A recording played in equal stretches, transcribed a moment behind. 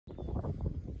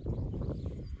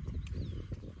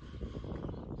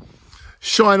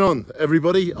Shine on,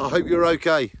 everybody. I hope you're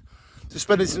okay. Just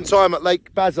spending some time at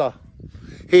Lake Baza,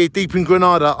 here deep in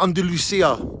Granada,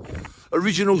 Andalusia.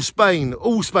 Original Spain.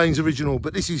 All Spain's original,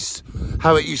 but this is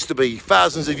how it used to be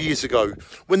thousands of years ago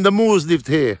when the Moors lived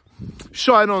here.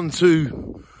 Shine on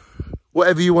to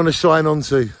whatever you want to shine on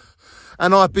to.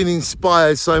 And I've been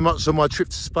inspired so much on my trip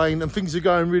to Spain, and things are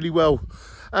going really well.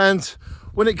 And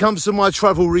when it comes to my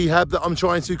travel rehab that I'm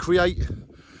trying to create,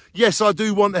 yes, I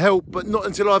do want help, but not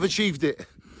until I've achieved it.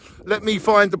 Let me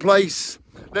find the place.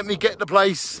 Let me get the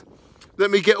place. Let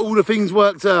me get all the things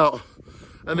worked out.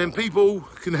 And then people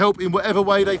can help in whatever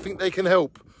way they think they can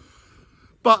help.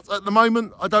 But at the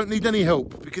moment, I don't need any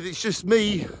help because it's just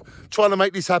me trying to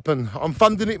make this happen. I'm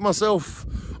funding it myself.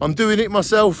 I'm doing it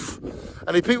myself.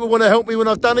 And if people want to help me when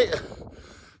I've done it,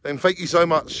 then thank you so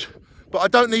much. But I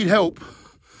don't need help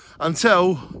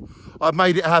until I've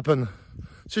made it happen.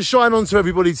 So shine on to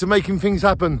everybody to making things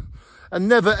happen and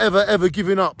never, ever, ever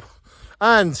giving up.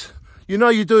 And you know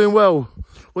you're doing well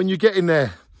when you get in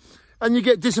there. And you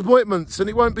get disappointments and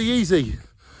it won't be easy.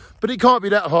 But it can't be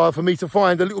that hard for me to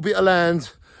find a little bit of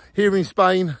land here in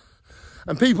Spain.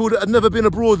 And people that have never been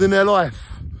abroad in their life,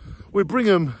 we bring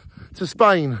them to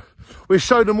Spain. We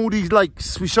show them all these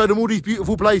lakes. We show them all these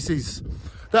beautiful places.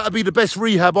 That would be the best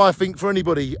rehab, I think, for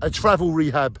anybody, a travel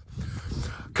rehab.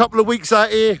 A couple of weeks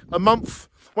out here, a month.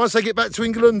 Once they get back to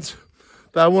England,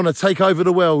 they'll want to take over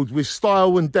the world with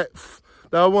style and depth.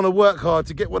 They'll want to work hard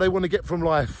to get what they want to get from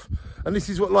life. And this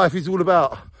is what life is all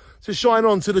about. So shine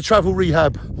on to the travel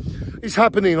rehab. It's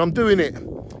happening, I'm doing it.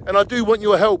 And I do want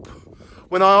your help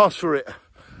when I ask for it.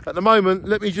 At the moment,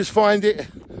 let me just find it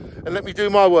and let me do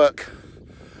my work.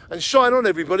 And shine on,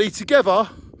 everybody. Together,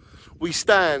 we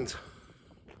stand.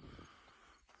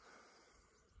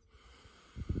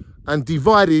 And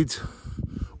divided,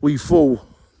 we fall.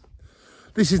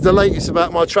 This is the latest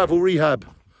about my travel rehab.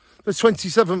 The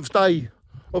 27th day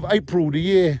of April, the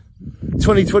year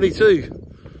 2022.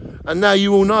 And now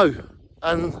you all know.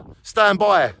 And stand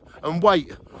by and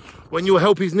wait. When your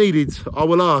help is needed, I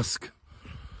will ask.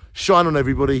 Shine on,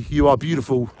 everybody. You are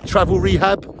beautiful. Travel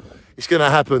rehab, it's going to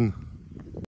happen.